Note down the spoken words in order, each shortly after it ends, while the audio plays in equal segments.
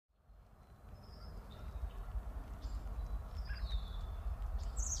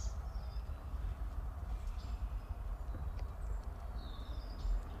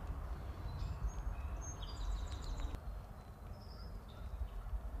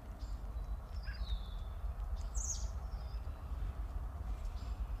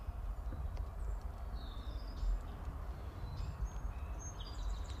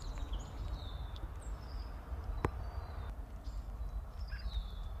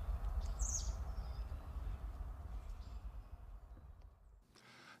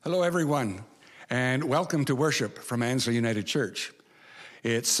Hello, everyone, and welcome to worship from Harkaway United Church.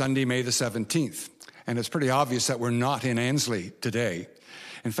 It's Sunday, May the 17th, and it's pretty obvious that we're not in Annesley today.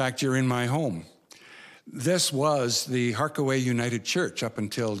 In fact, you're in my home. This was the Harkaway United Church up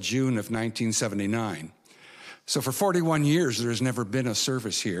until June of 1979. So for 41 years, there's never been a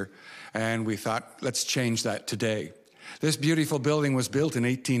service here, and we thought, let's change that today. This beautiful building was built in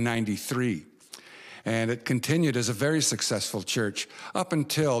 1893. And it continued as a very successful church up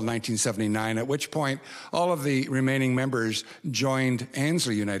until 1979, at which point all of the remaining members joined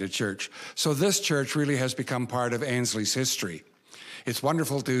Annesley United Church. So this church really has become part of Annesley's history. It's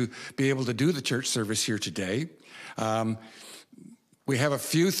wonderful to be able to do the church service here today. We have a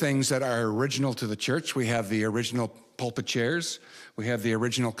few things that are original to the church. We have the original pulpit chairs. We have the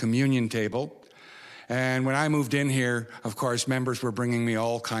original communion table. And when I moved in here, of course, members were bringing me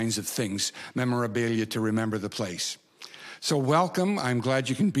all kinds of things, memorabilia to remember the place. So welcome. I'm glad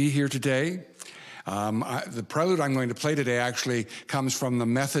you can be here today. The prelude I'm going to play today actually comes from the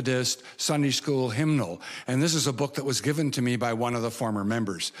Methodist Sunday School hymnal. And this is a book that was given to me by one of the former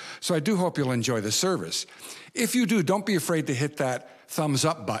members. So I do hope you'll enjoy the service. If you do, don't be afraid to hit that thumbs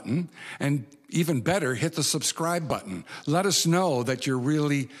up button. And even better, hit the subscribe button. Let us know that you're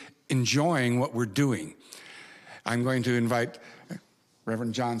really enjoying what we're doing. I'm going to invite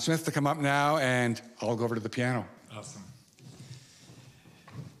Reverend John Smith to come up now, and I'll go over to the piano. Awesome.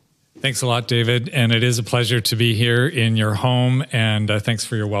 Thanks a lot, David, and it is a pleasure to be here in your home, and thanks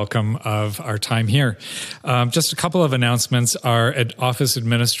for your welcome of our time here. Just a couple of announcements. Our office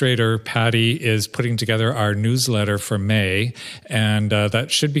administrator, Patty, is putting together our newsletter for May, and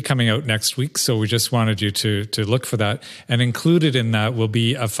that should be coming out next week, so we just wanted you to look for that. And included in that will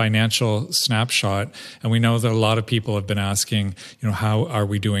be a financial snapshot, and we know that a lot of people have been asking, how are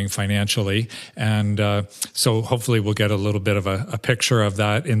we doing financially? And so hopefully we'll get a little bit of a picture of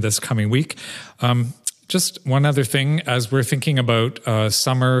that in this coming week. Just one other thing, as we're thinking about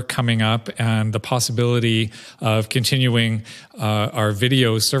summer coming up and the possibility of continuing our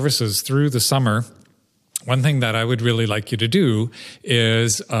video services through the summer, one thing that I would really like you to do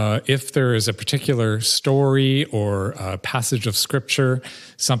is if there is a particular story or a passage of scripture,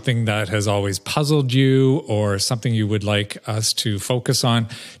 something that has always puzzled you or something you would like us to focus on,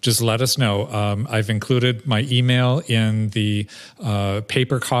 just let us know. I've included my email in the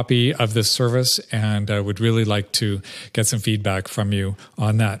paper copy of this service, and I would really like to get some feedback from you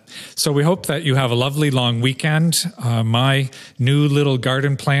on that. So we hope that you have a lovely long weekend. My new little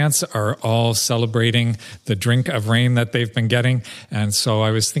garden plants are all celebrating the drink of rain that they've been getting. And so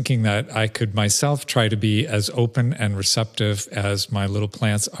I was thinking that I could myself try to be as open and receptive as my little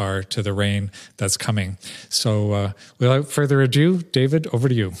plants are to the rain that's coming. So without further ado, David, over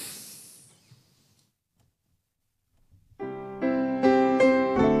to you.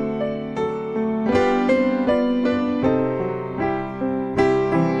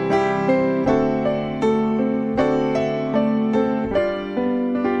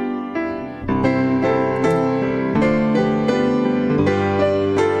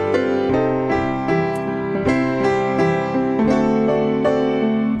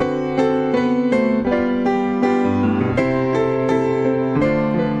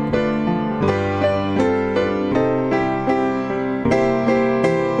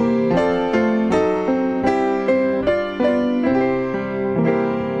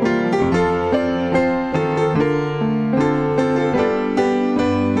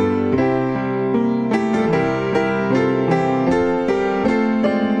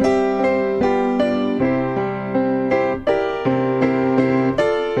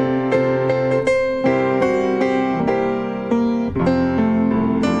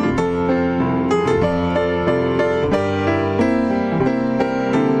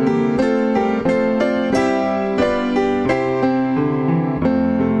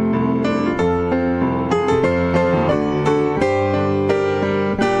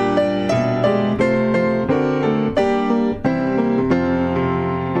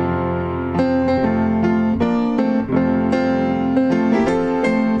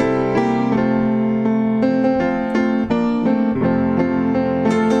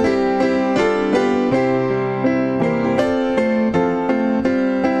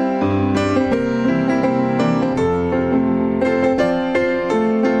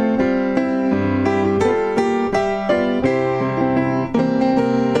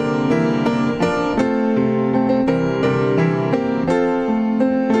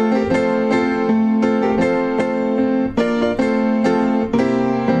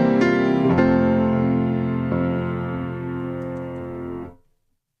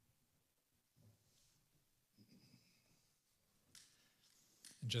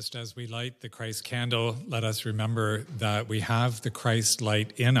 Just as we light the Christ candle, let us remember that we have the Christ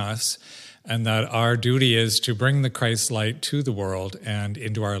light in us and that our duty is to bring the Christ light to the world and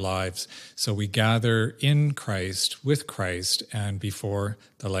into our lives. So we gather in Christ, with Christ, and before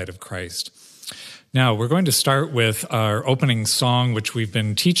the light of Christ. Now, we're going to start with our opening song, which we've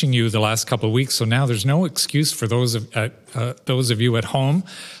been teaching you the last couple of weeks. So now there's no excuse for those of you at home.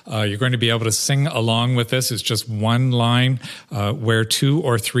 You're going to be able to sing along with this. It's just one line, where 2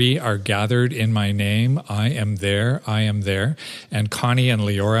 or 3 are gathered in my name. I am there, I am there. And Connie and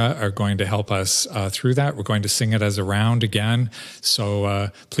Leora are going to help us through that. We're going to sing it as a round again.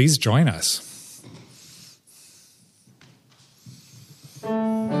 So please join us.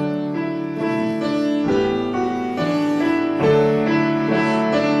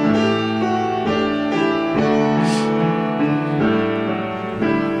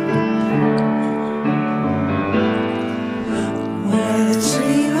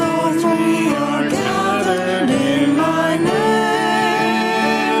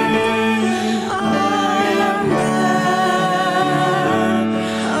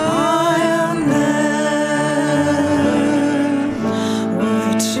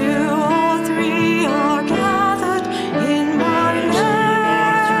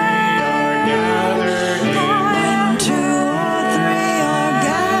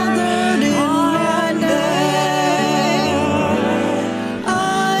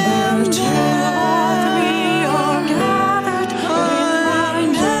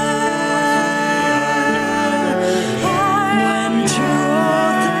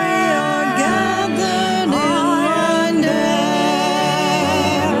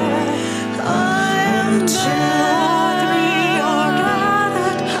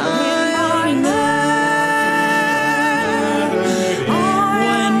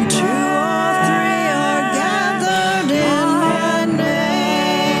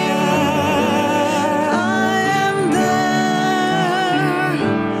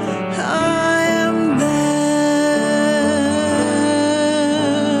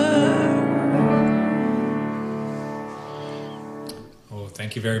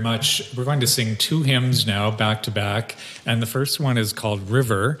 Very much. We're going to sing 2 hymns now, back to back, and the first one is called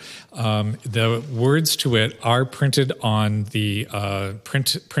River. The words to it are printed on the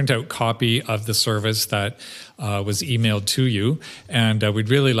printout copy of the service that was emailed to you, and we'd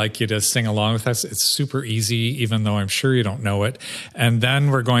really like you to sing along with us. It's super easy, even though I'm sure you don't know it. And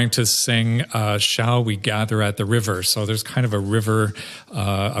then we're going to sing Shall We Gather at the River. So there's kind of a river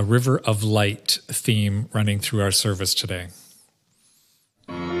of light theme running through our service today.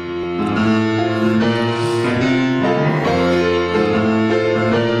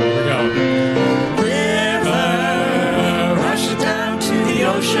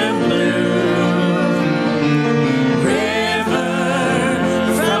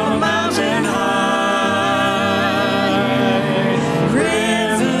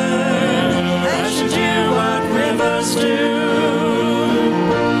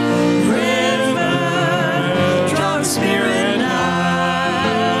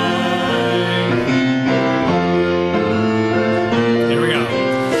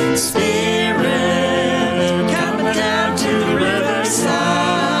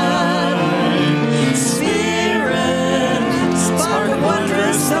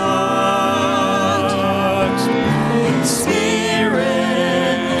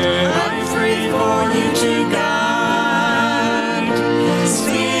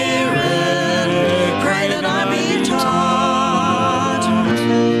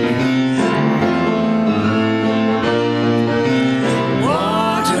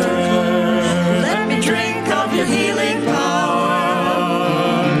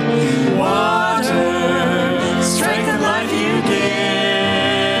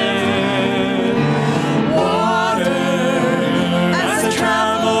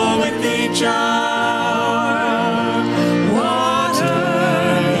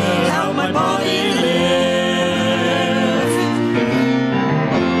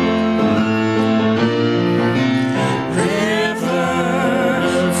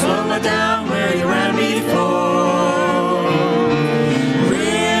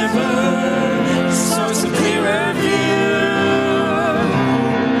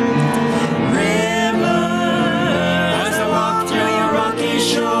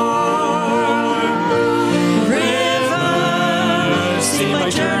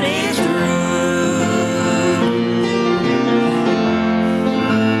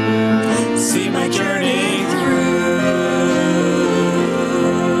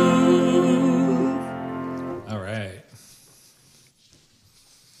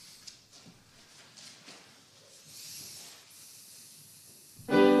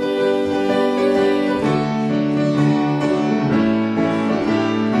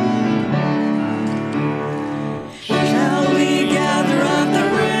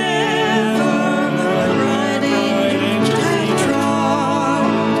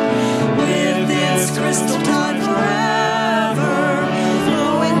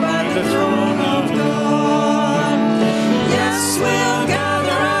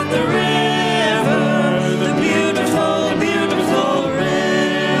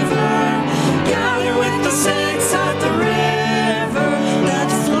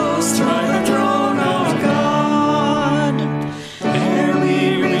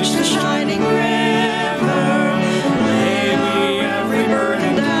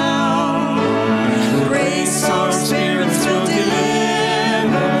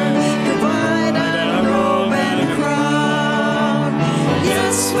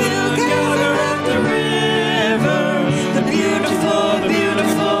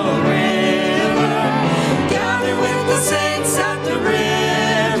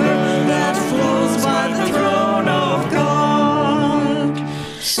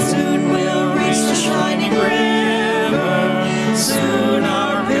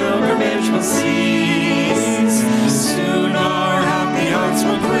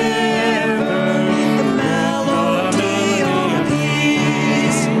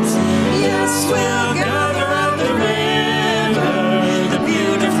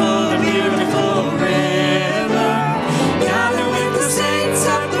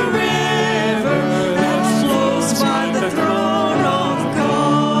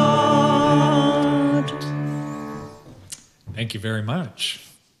 Thank you very much.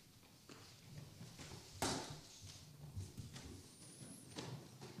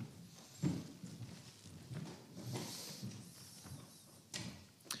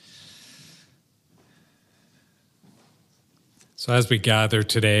 So as we gather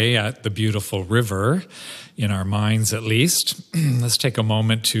today at the beautiful river, in our minds at least, let's take a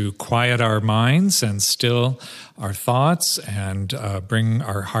moment to quiet our minds and still our thoughts and bring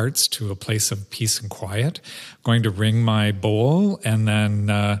our hearts to a place of peace and quiet. I'm going to ring my bowl, and then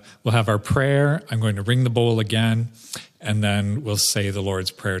we'll have our prayer. I'm going to ring the bowl again, and then we'll say the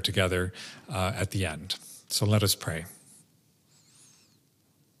Lord's Prayer together at the end. So let us pray.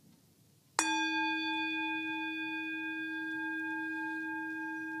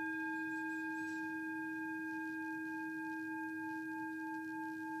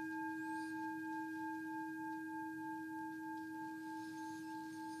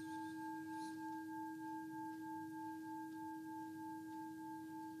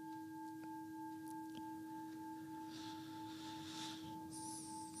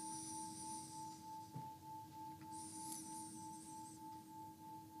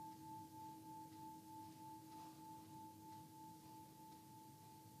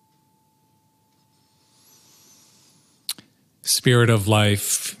 Spirit of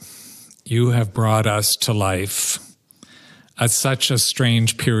life, you have brought us to life at such a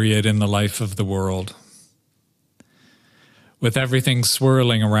strange period in the life of the world. With everything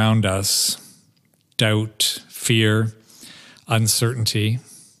swirling around us, doubt, fear, uncertainty,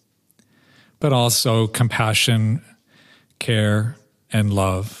 but also compassion, care, and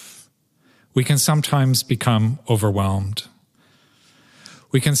love, we can sometimes become overwhelmed.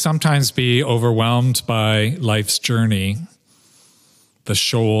 We can sometimes be overwhelmed by life's journey, the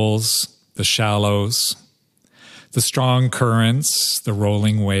shoals, the shallows, the strong currents, the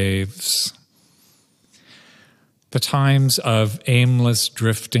rolling waves, the times of aimless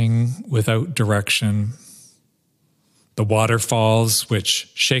drifting without direction, the waterfalls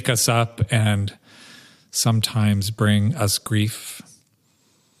which shake us up and sometimes bring us grief.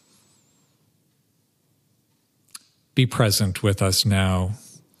 Be present with us now,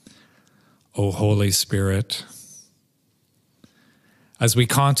 O Holy Spirit, as we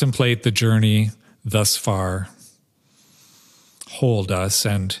contemplate the journey thus far. Hold us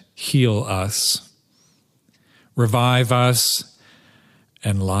and heal us. Revive us,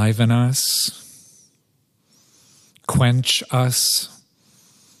 enliven us, quench us,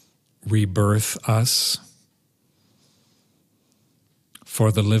 rebirth us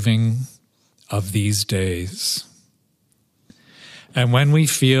for the living of these days. And when we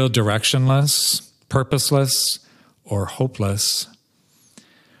feel directionless, purposeless, or hopeless,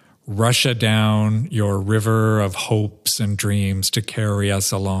 rush down your river of hopes and dreams to carry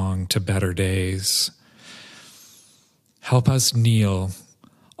us along to better days. Help us kneel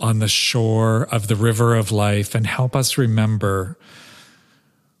on the shore of the river of life and help us remember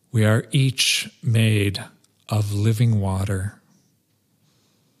we are each made of living water.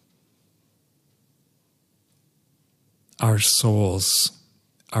 Our souls,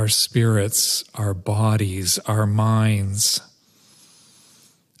 our spirits, our bodies, our minds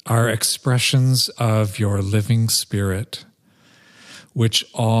are expressions of your living Spirit, which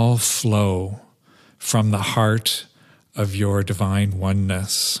all flow from the heart of your divine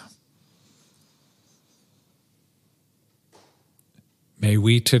oneness. May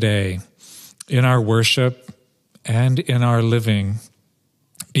we today, in our worship and in our living,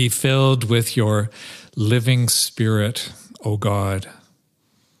 be filled with your living Spirit, O God.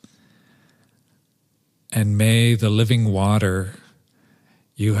 And may the living water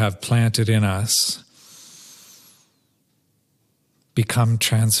you have planted in us become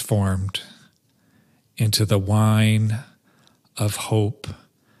transformed into the wine of hope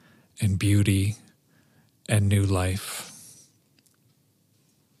and beauty and new life.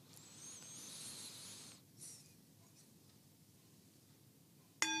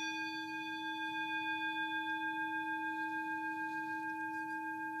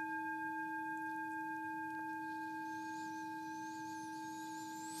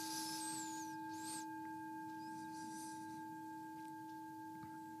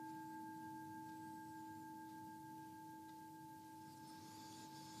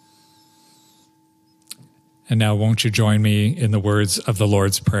 And now won't you join me in the words of the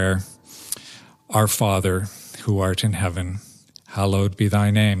Lord's Prayer? Our Father, who art in heaven, hallowed be thy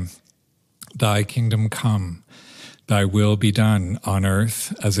name. Thy kingdom come, thy will be done on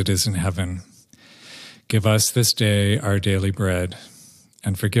earth as it is in heaven. Give us this day our daily bread,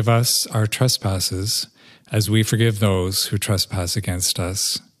 and forgive us our trespasses as we forgive those who trespass against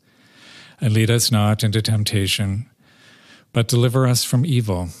us. And lead us not into temptation, but deliver us from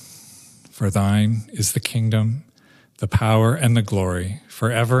evil. For thine is the kingdom, the power, and the glory,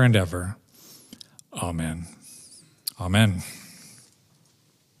 forever and ever. Amen. Amen.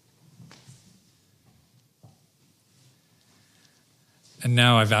 And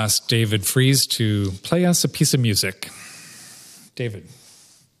now I've asked David Fries to play us a piece of music. David.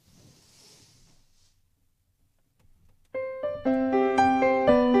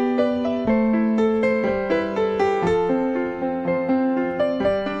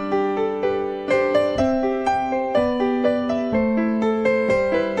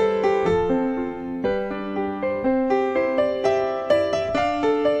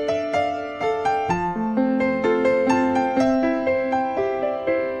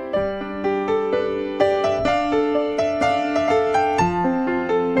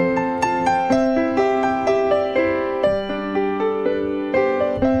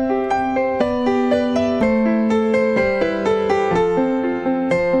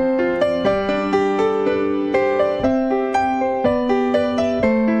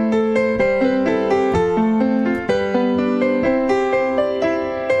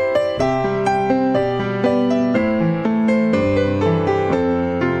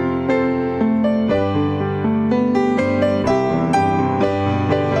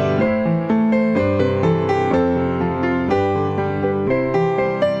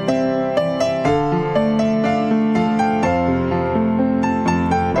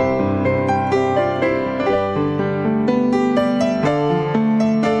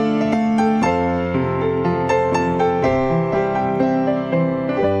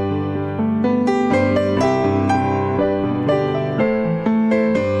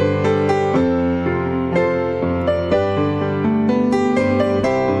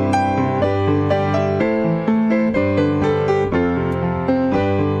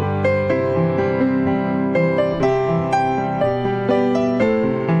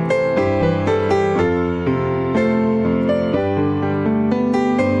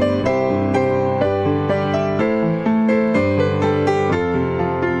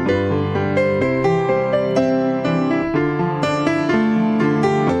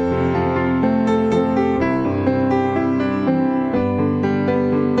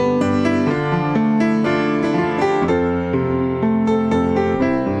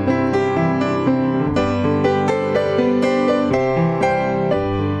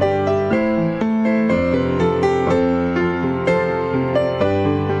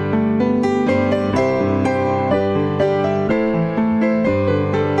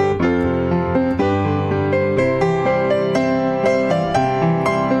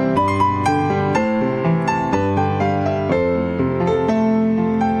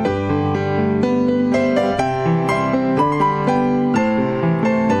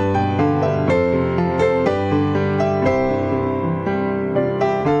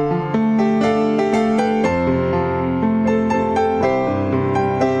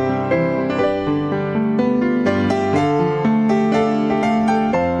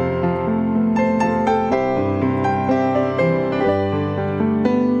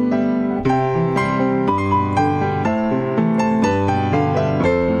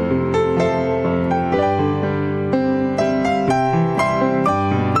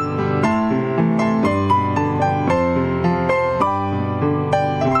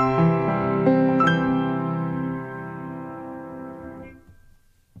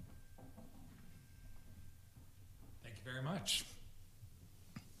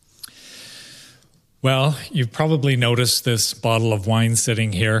 Well, you've probably noticed this bottle of wine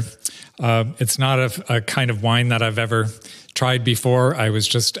sitting here. It's not a kind of wine that I've ever tried before. I was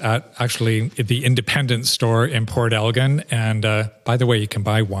just at the independent store in Port Elgin. And by the way, you can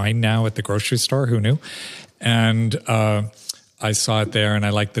buy wine now at the grocery store. Who knew? And I saw it there and I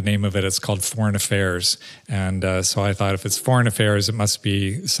liked the name of it. It's called Foreign Affairs. And so I thought if it's Foreign Affairs, it must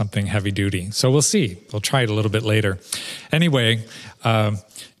be something heavy duty. So we'll see. We'll try it a little bit later. Anyway,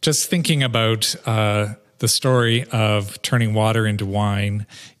 just thinking about the story of turning water into wine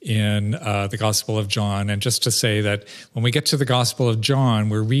in the Gospel of John. And just to say that when we get to the Gospel of John,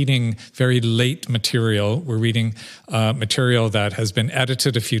 we're reading very late material. We're reading material that has been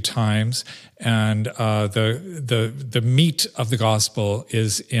edited a few times. And the meat of the Gospel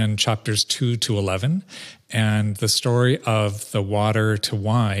is in chapters 2 to 11. And the story of the water to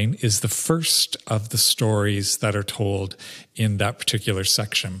wine is the first of the stories that are told in that particular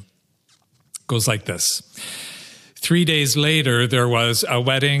section. It goes like this. 3 days later, there was a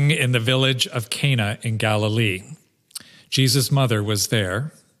wedding in the village of Cana in Galilee. Jesus' mother was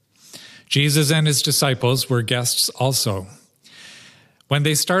there. Jesus and his disciples were guests also. When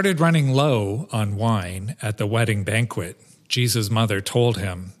they started running low on wine at the wedding banquet, Jesus' mother told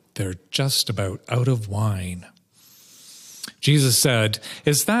him, "They're just about out of wine." Jesus said,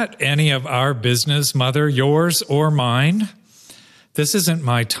 "Is that any of our business, Mother, yours or mine? This isn't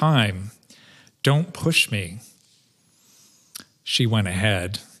my time. Don't push me." She went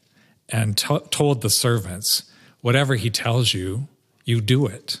ahead and told the servants, "Whatever he tells you, you do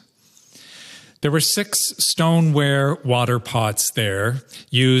it." There were 6 stoneware water pots there,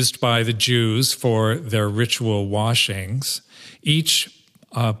 used by the Jews for their ritual washings. Each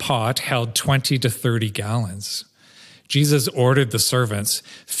pot held 20 to 30 gallons. Jesus ordered the servants,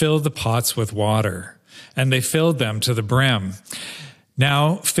 "Fill the pots with water," and they filled them to the brim.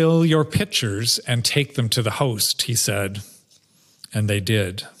 "Now fill your pitchers and take them to the host," he said. And they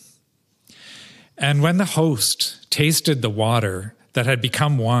did. And when the host tasted the water that had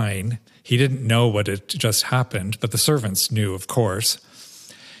become wine, he didn't know what had just happened, but the servants knew, of course.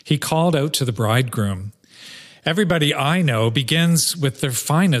 He called out to the bridegroom, "Everybody I know begins with their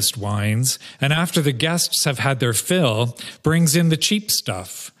finest wines, and after the guests have had their fill, brings in the cheap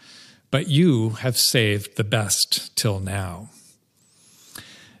stuff. But you have saved the best till now."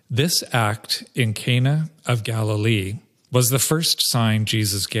 This act in Cana of Galilee was the first sign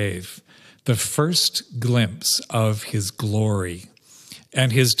Jesus gave, the first glimpse of his glory,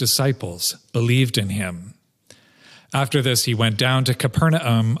 and his disciples believed in him. After this, he went down to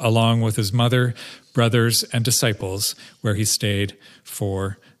Capernaum along with his mother, brothers, and disciples, where he stayed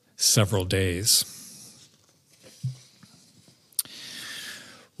for several days.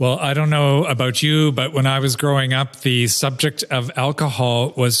 Well, I don't know about you, but when I was growing up, the subject of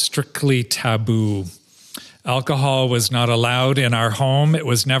alcohol was strictly taboo. Alcohol was not allowed in our home. It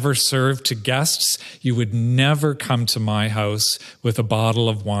was never served to guests. You would never come to my house with a bottle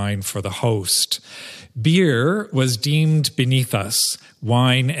of wine for the host. Beer was deemed beneath us,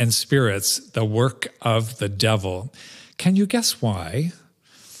 wine and spirits, the work of the devil. Can you guess why?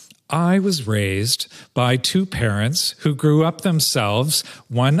 I was raised by 2 parents who grew up themselves,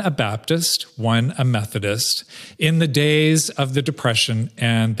 one a Baptist, one a Methodist, in the days of the Depression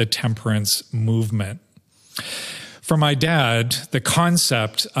and the temperance movement. For my dad, the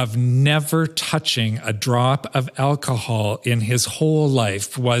concept of never touching a drop of alcohol in his whole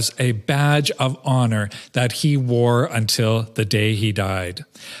life was a badge of honor that he wore until the day he died.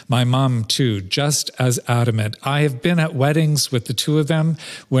 My mom, too, just as adamant. I have been at weddings with the 2 of them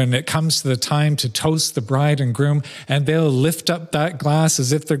when it comes to the time to toast the bride and groom, and they'll lift up that glass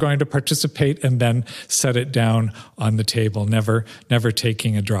as if they're going to participate and then set it down on the table, never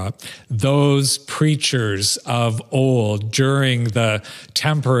taking a drop. Those preachers of old during the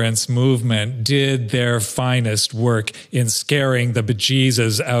temperance movement did their finest work in scaring the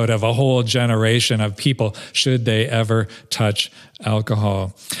bejesus out of a whole generation of people should they ever touch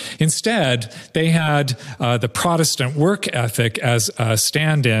alcohol. Instead, they had the Protestant work ethic as a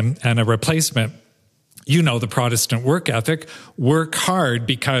stand-in and a replacement. You know the Protestant work ethic. Work hard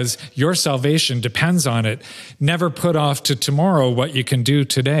because your salvation depends on it. Never put off to tomorrow what you can do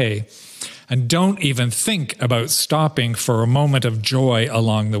today. And don't even think about stopping for a moment of joy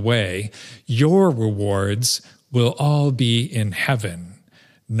along the way. Your rewards will all be in heaven,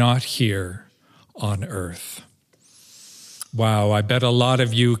 not here on earth. Wow, I bet a lot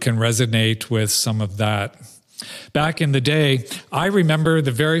of you can resonate with some of that. Back in the day, I remember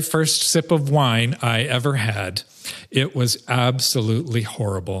the very first sip of wine I ever had. It was absolutely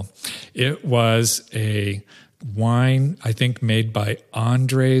horrible. It was a wine, I think, made by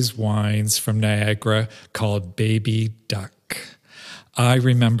Andre's Wines from Niagara called Baby Duck. I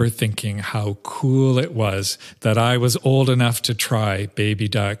remember thinking how cool it was that I was old enough to try Baby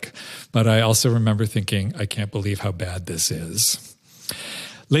Duck, but I also remember thinking, I can't believe how bad this is.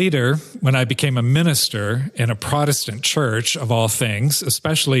 Later, when I became a minister in a Protestant church, of all things,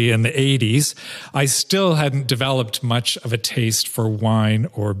 especially in the 80s, I still hadn't developed much of a taste for wine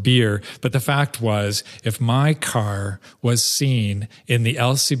or beer. But the fact was, if my car was seen in the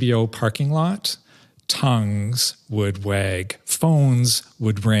LCBO parking lot, tongues would wag, phones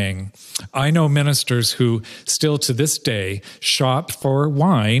would ring. I know ministers who still to this day shop for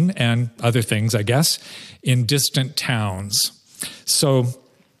wine and other things, I guess, in distant towns. So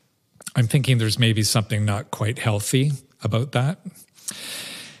I'm thinking there's maybe something not quite healthy about that.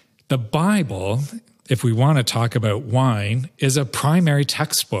 The Bible, if we want to talk about wine, is a primary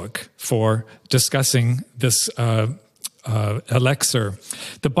textbook for discussing this elixir.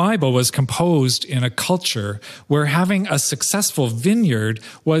 The Bible was composed in a culture where having a successful vineyard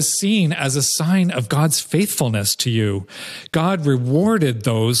was seen as a sign of God's faithfulness to you. God rewarded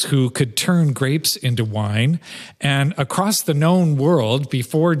those who could turn grapes into wine, and across the known world,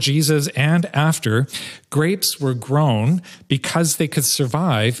 before Jesus and after, Grapes were grown because they could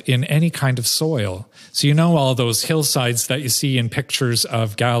survive in any kind of soil. So you know all those hillsides that you see in pictures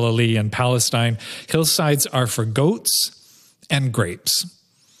of Galilee and Palestine. Hillsides are for goats and grapes.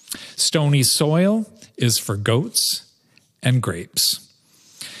 Stony soil is for goats and grapes.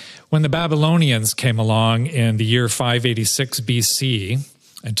 When the Babylonians came along in the year 586 BC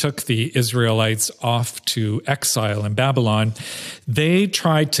and took the Israelites off to exile in Babylon, they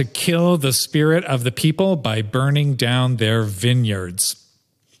tried to kill the spirit of the people by burning down their vineyards.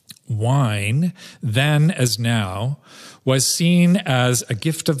 Wine, then as now, was seen as a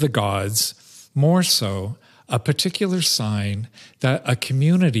gift of the gods, more so a particular sign that a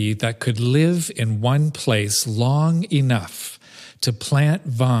community that could live in one place long enough to plant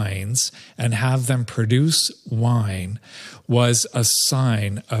vines and have them produce wine was a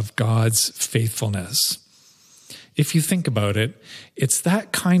sign of God's faithfulness. If you think about it, it's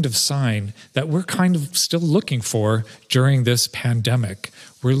that kind of sign that we're kind of still looking for during this pandemic.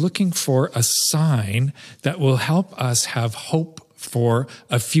 We're looking for a sign that will help us have hope for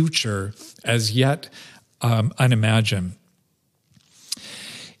a future as yet unimagined.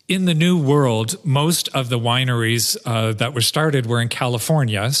 In the New World, most of the wineries that were started were in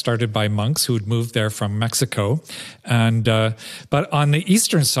California, started by monks who had moved there from Mexico. But on the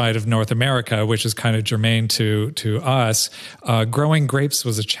eastern side of North America, which is kind of germane to us, growing grapes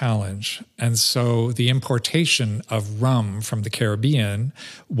was a challenge. And so the importation of rum from the Caribbean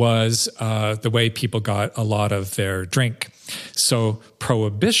was the way people got a lot of their drink. So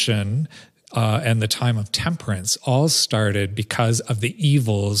prohibition and the time of temperance all started because of the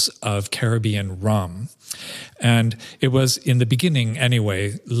evils of Caribbean rum. And it was, in the beginning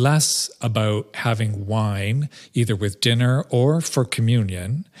anyway, less about having wine, either with dinner or for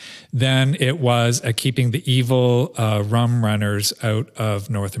communion, than it was at keeping the evil rum runners out of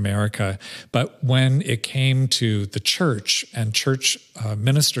North America. But when it came to the church and church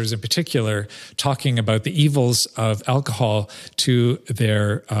ministers in particular talking about the evils of alcohol to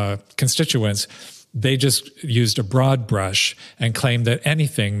their constituents, they just used a broad brush and claimed that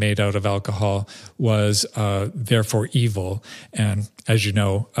anything made out of alcohol was therefore evil. And as you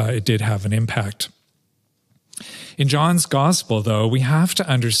know, it did have an impact. In John's gospel, though, we have to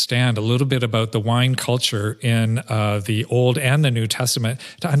understand a little bit about the wine culture in the Old and the New Testament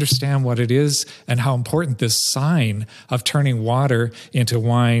to understand what it is and how important this sign of turning water into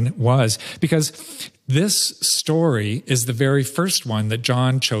wine was. Because this story is the very first one that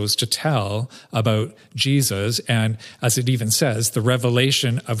John chose to tell about Jesus. And as it even says, the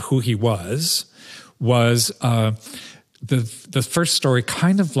revelation of who he was the first story,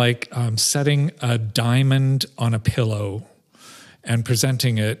 kind of like setting a diamond on a pillow and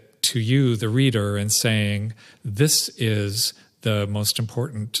presenting it to you, the reader, and saying, this is the most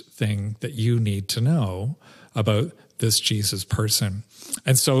important thing that you need to know about this Jesus person.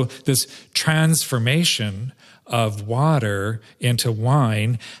 And so this transformation of water into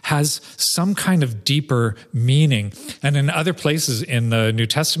wine has some kind of deeper meaning. And in other places in the New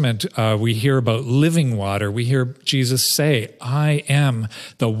Testament, we hear about living water. We hear Jesus say, I am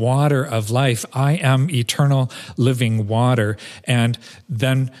the water of life. I am eternal living water. And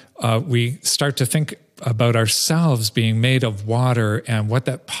then we start to think about ourselves being made of water and what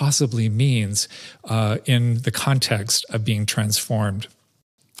that possibly means in the context of being transformed.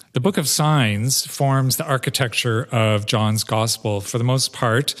 The book of signs forms the architecture of John's gospel. For the most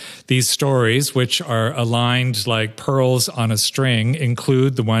part, these stories, which are aligned like pearls on a string,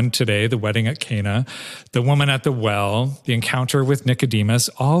 include the one today, the wedding at Cana, the woman at the well, the encounter with Nicodemus,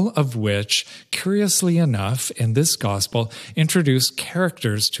 all of which, curiously enough, in this gospel, introduce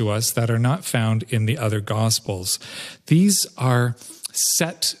characters to us that are not found in the other gospels. These are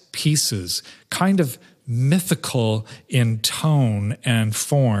set pieces, kind of mythical in tone and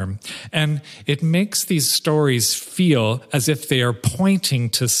form. And it makes these stories feel as if they are pointing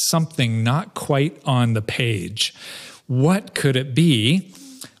to something not quite on the page. What could it be?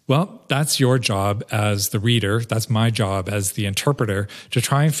 Well, that's your job as the reader. That's my job as the interpreter, to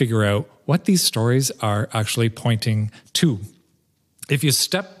try and figure out what these stories are actually pointing to. If you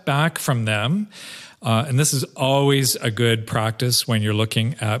step back from them, and this is always a good practice when you're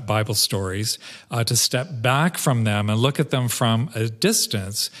looking at Bible stories, to step back from them and look at them from a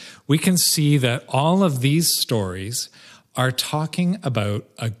distance, we can see that all of these stories are talking about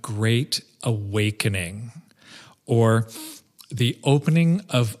a great awakening, or the opening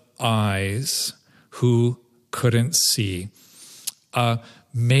of eyes who couldn't see, a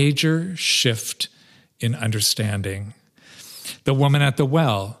major shift in understanding. The woman at the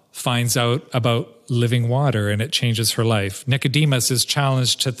well finds out about living water, and it changes her life. Nicodemus is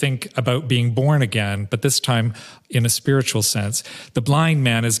challenged to think about being born again, but this time in a spiritual sense. The blind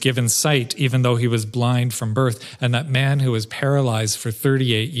man is given sight, even though he was blind from birth. And that man who was paralyzed for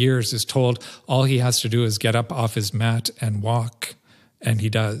 38 years is told all he has to do is get up off his mat and walk, and he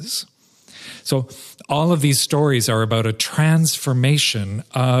does. So all of these stories are about a transformation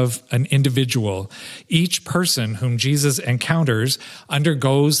of an individual. Each person whom Jesus encounters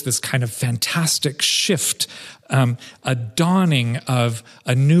undergoes this kind of fantastic shift, a dawning of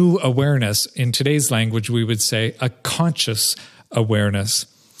a new awareness. In today's language, we would say a conscious awareness.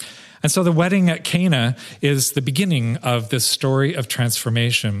 And so the wedding at Cana is the beginning of this story of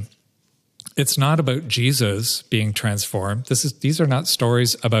transformation. It's not about Jesus being transformed. These are not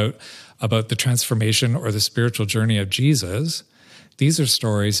stories about the transformation or the spiritual journey of Jesus. These are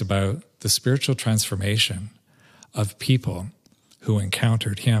stories about the spiritual transformation of people who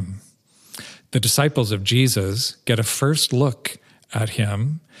encountered him. The disciples of Jesus get a first look at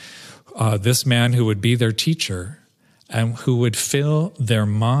him, this man who would be their teacher and who would fill their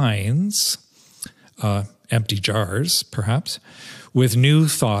minds, empty jars perhaps, with new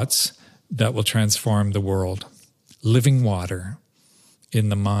thoughts that will transform the world. Living water in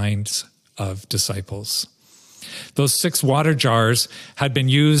the minds of disciples. Those 6 water jars had been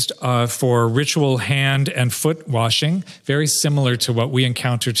used for ritual hand and foot washing, very similar to what we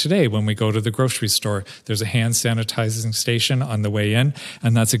encounter today when we go to the grocery store. There's a hand sanitizing station on the way in,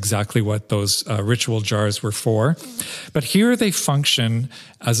 and that's exactly what those ritual jars were for. But here they function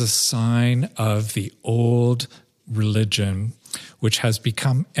as a sign of the old religion, which has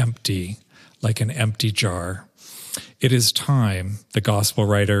become empty, like an empty jar. It is time, the gospel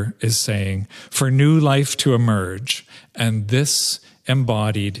writer is saying, for new life to emerge, and this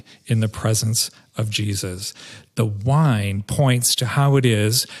embodied in the presence of Jesus. The wine points to how it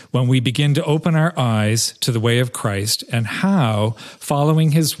is when we begin to open our eyes to the way of Christ and how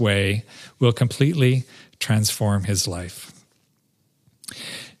following his way will completely transform his life.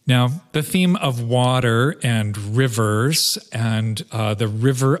 Now, the theme of water and rivers and the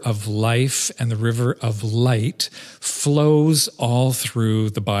river of life and the river of light flows all through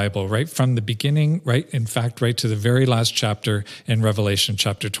the Bible, right from the beginning, right to the very last chapter in Revelation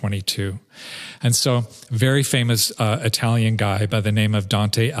chapter 22. And so a very famous Italian guy by the name of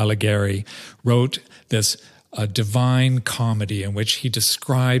Dante Alighieri wrote this a divine comedy in which he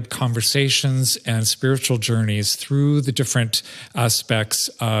described conversations and spiritual journeys through the different aspects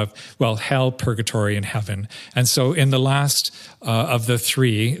of, hell, purgatory, and heaven. And so in the last of the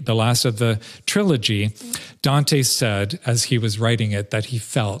 3, the last of the trilogy, Dante said, as he was writing it, that he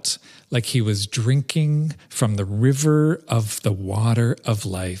felt like he was drinking from the river of the water of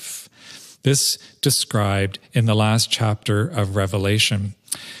life. This described in the last chapter of Revelation.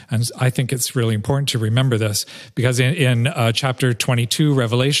 And I think it's really important to remember this because in chapter 22,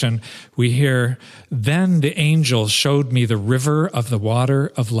 Revelation, we hear, "Then the angel showed me the river of the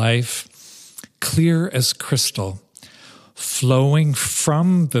water of life, clear as crystal, flowing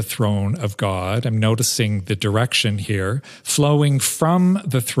from the throne of God." I'm noticing the direction here. Flowing from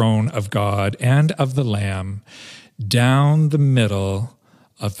the throne of God and of the Lamb down the middle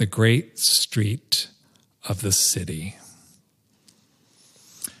of the great street of the city.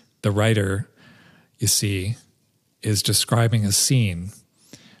 The writer, you see, is describing a scene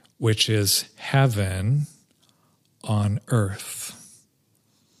which is heaven on earth.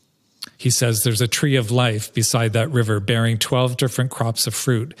 He says there's a tree of life beside that river bearing 12 different crops of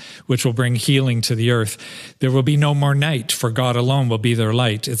fruit, which will bring healing to the earth. There will be no more night, for God alone will be their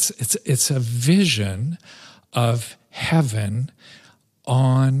light. It's a vision of heaven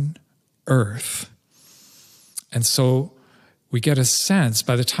on earth. And so we get a sense,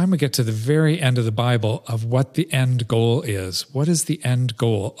 by the time we get to the very end of the Bible, of what the end goal is. What is the end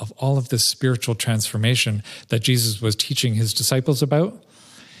goal of all of this spiritual transformation that Jesus was teaching his disciples about?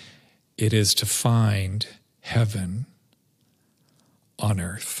 It is to find heaven on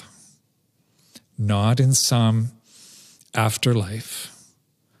earth. Not in some afterlife,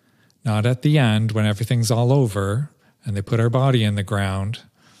 not at the end when everything's all over and they put our body in the ground,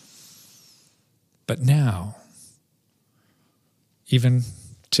 but now. Even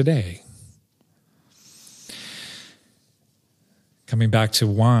today. Coming back to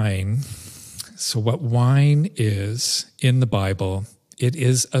wine. So what wine is in the Bible, it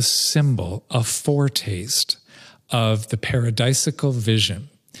is a symbol, a foretaste of the paradisical vision.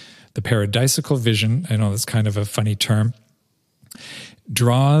 The paradisical vision, I know that's kind of a funny term,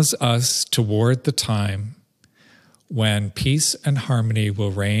 draws us toward the time when peace and harmony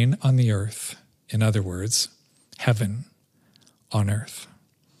will reign on the earth. In other words, heaven on earth.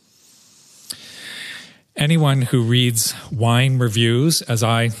 Anyone who reads wine reviews, as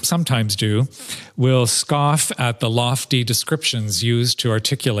I sometimes do, will scoff at the lofty descriptions used to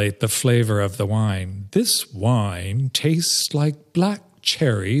articulate the flavor of the wine. This wine tastes like black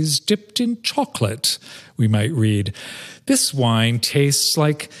cherries dipped in chocolate, we might read. This wine tastes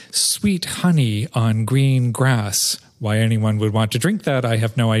like sweet honey on green grass. Why anyone would want to drink that, I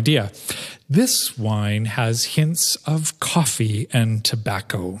have no idea. This wine has hints of coffee and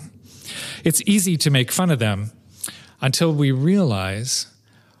tobacco. It's easy to make fun of them until we realize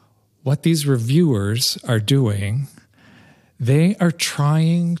what these reviewers are doing. They are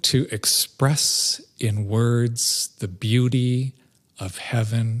trying to express in words the beauty of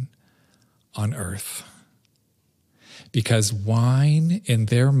heaven on earth. Because wine in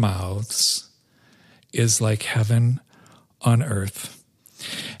their mouths is like heaven on earth.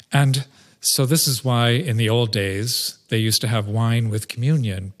 And so this is why in the old days they used to have wine with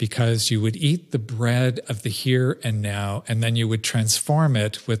communion, because you would eat the bread of the here and now, and then you would transform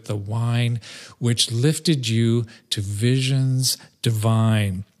it with the wine which lifted you to visions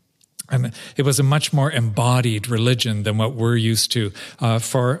divine. And it was a much more embodied religion than what we're used to.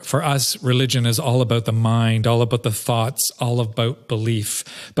 For us, religion is all about the mind, all about the thoughts, all about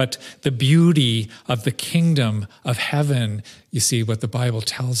belief. But the beauty of the kingdom of heaven, you see, what the Bible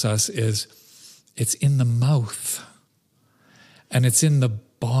tells us is it's in the mouth and it's in the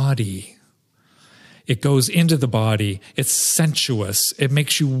body. It goes into the body. It's sensuous. It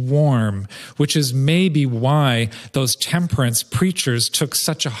makes you warm, which is maybe why those temperance preachers took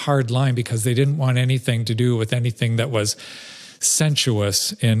such a hard line, because they didn't want anything to do with anything that was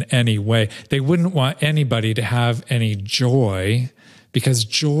sensuous in any way. They wouldn't want anybody to have any joy, because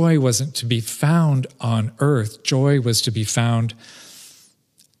joy wasn't to be found on earth. Joy was to be found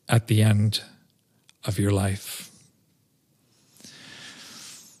at the end of your life.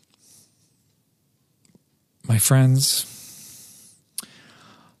 My friends,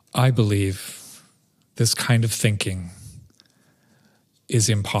 I believe this kind of thinking is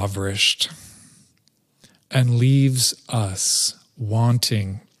impoverished and leaves us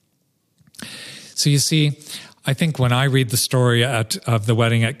wanting. So you see, I think when I read the story of the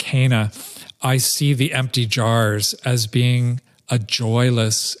wedding at Cana, I see the empty jars as being a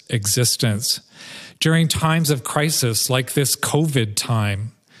joyless existence. During times of crisis like this COVID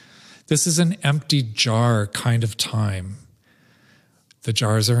time, this is an empty jar kind of time. The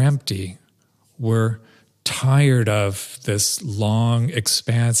jars are empty. We're tired of this long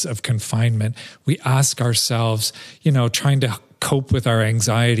expanse of confinement. We ask ourselves, trying to cope with our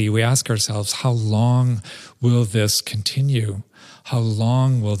anxiety, we ask ourselves, how long will this continue? How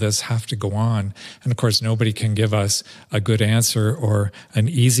long will this have to go on? And of course, nobody can give us a good answer or an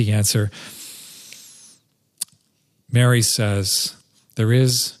easy answer. Mary says, there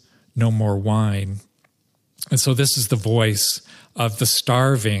is no more wine. And so this is the voice of the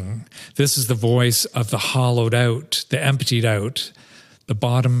starving. This is the voice of the hollowed out, the emptied out, the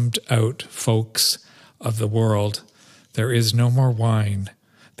bottomed out folks of the world. There is no more wine.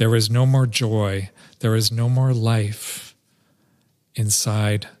 There is no more joy. There is no more life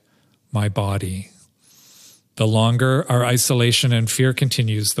inside my body. The longer our isolation and fear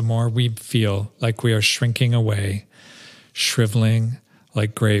continues, the more we feel like we are shrinking away, shriveling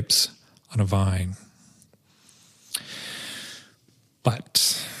like grapes on a vine.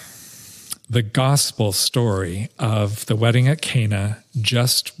 But the gospel story of the wedding at Cana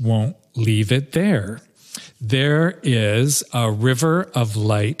just won't leave it there. There is a river of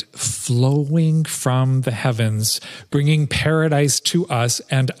light flowing from the heavens, bringing paradise to us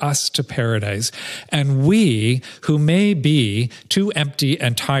and us to paradise. And we, who may be too empty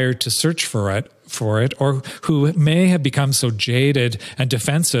and tired to search for it, or who may have become so jaded and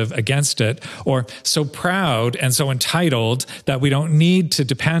defensive against it, or so proud and so entitled that we don't need to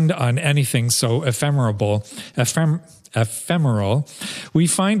depend on anything so ephemeral, we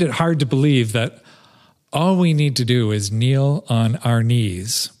find it hard to believe that all we need to do is kneel on our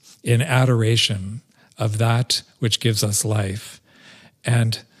knees in adoration of that which gives us life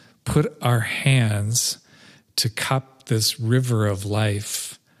and put our hands to cup this river of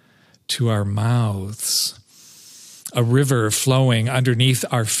life to our mouths, a river flowing underneath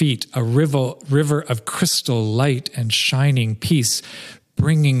our feet, a river of crystal light and shining peace,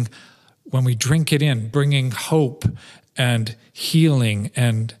 bringing, when we drink it in, bringing hope and healing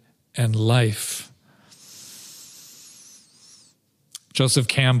and life. Joseph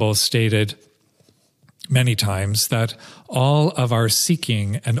Campbell stated many times that all of our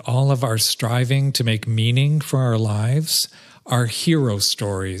seeking and all of our striving to make meaning for our lives our hero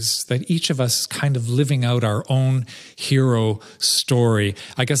stories, that each of us is kind of living out our own hero story.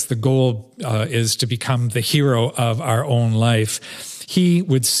 I guess the goal is to become the hero of our own life. He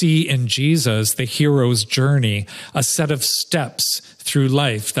would see in Jesus the hero's journey, a set of steps through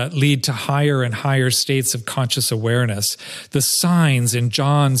life that lead to higher and higher states of conscious awareness. The signs in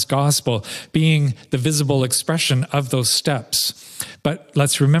John's gospel being the visible expression of those steps. But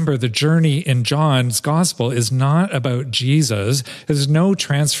let's remember, the journey in John's gospel is not about Jesus. There's no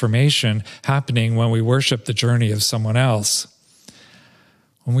transformation happening when we worship the journey of someone else.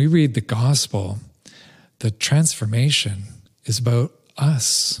 When we read the gospel, the transformation is about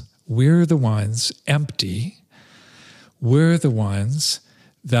us. We're the ones empty. We're the ones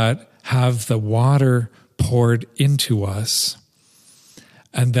that have the water poured into us.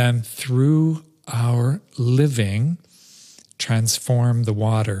 And then through our living, transform the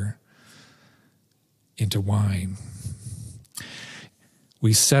water into wine.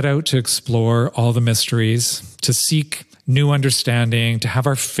 We set out to explore all the mysteries, to seek new understanding, to have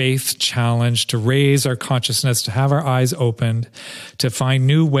our faith challenged, to raise our consciousness, to have our eyes opened, to find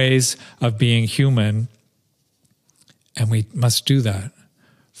new ways of being human. And we must do that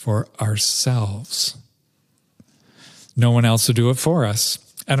for ourselves. No one else will do it for us.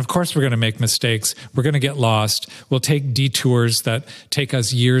 And of course, we're going to make mistakes. We're going to get lost. We'll take detours that take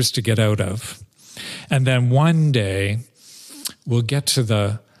us years to get out of. And then one day, we'll get to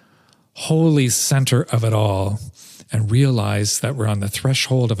the holy center of it all and realize that we're on the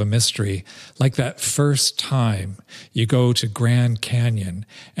threshold of a mystery, like that first time you go to Grand Canyon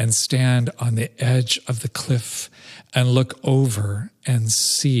and stand on the edge of the cliff and look over and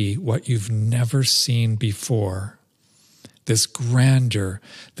see what you've never seen before. This grandeur,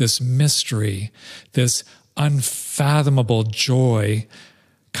 this mystery, this unfathomable joy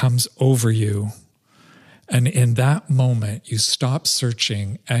comes over you. And in that moment, you stop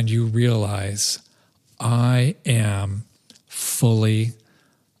searching and you realize, I am fully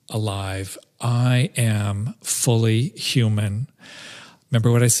alive. I am fully human.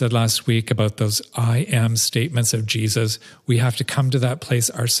 Remember what I said last week about those I am statements of Jesus? We have to come to that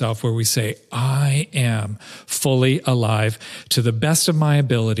place ourselves where we say, I am fully alive to the best of my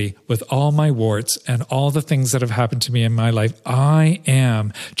ability with all my warts and all the things that have happened to me in my life. I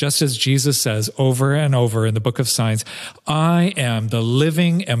am, just as Jesus says over and over in the book of Signs, I am the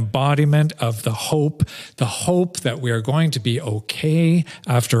living embodiment of the hope that we are going to be okay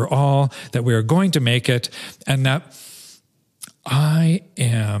after all, that we are going to make it, and that I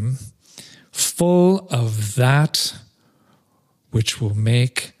am full of that which will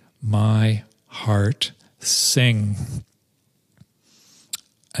make my heart sing.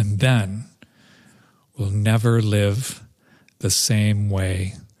 And then we'll never live the same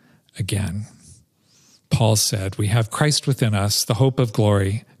way again. Paul said, we have Christ within us, the hope of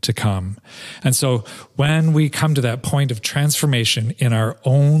glory to come. And so when we come to that point of transformation in our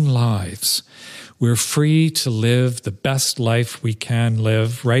own lives, we're free to live the best life we can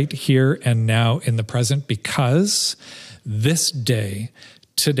live right here and now in the present, because this day,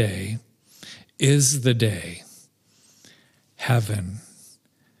 today, is the day heaven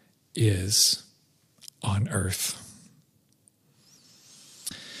is on earth.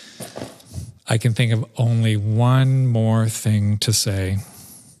 I can think of only one more thing to say.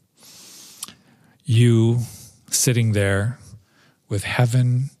 You sitting there with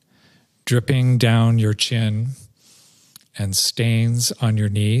heaven dripping down your chin and stains on your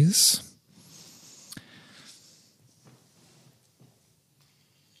knees.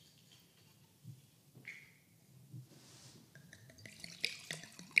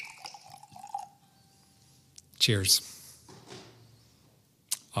 Cheers.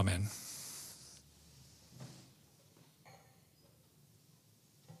 Amen.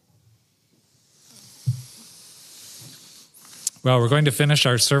 Well, we're going to finish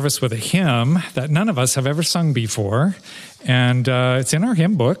our service with a hymn that none of us have ever sung before, and it's in our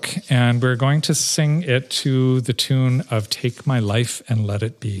hymn book, and we're going to sing it to the tune of Take My Life and Let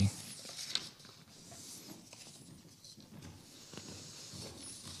It Be.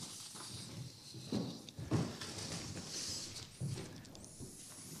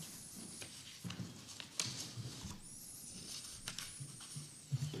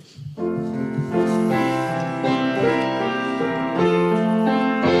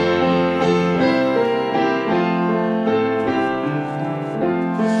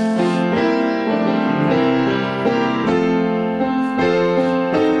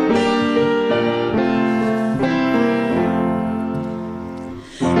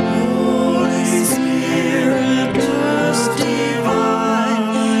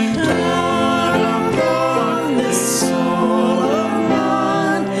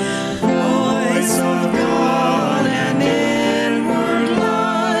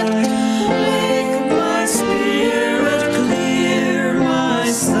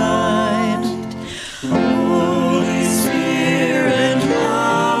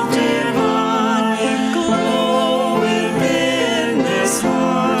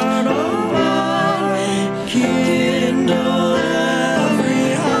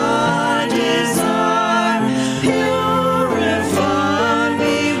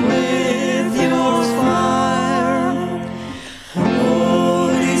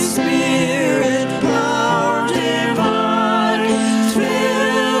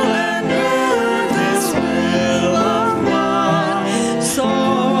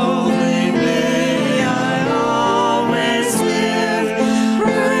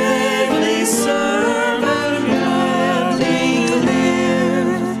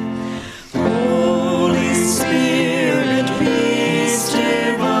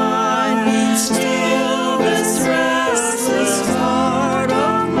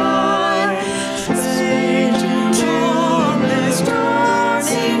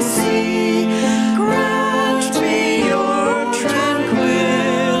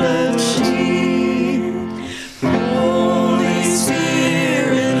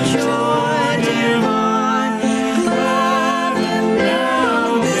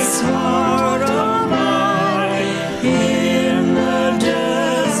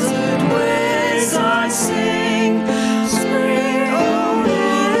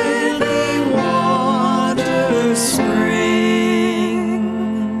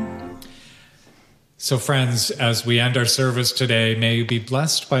 So friends, as we end our service today, may you be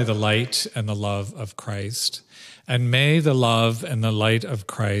blessed by the light and the love of Christ. And may the love and the light of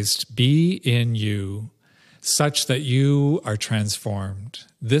Christ be in you such that you are transformed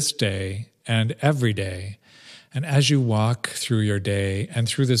this day and every day. And as you walk through your day and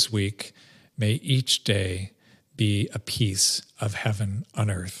through this week, may each day be a piece of heaven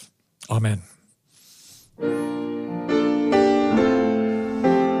on earth. Amen.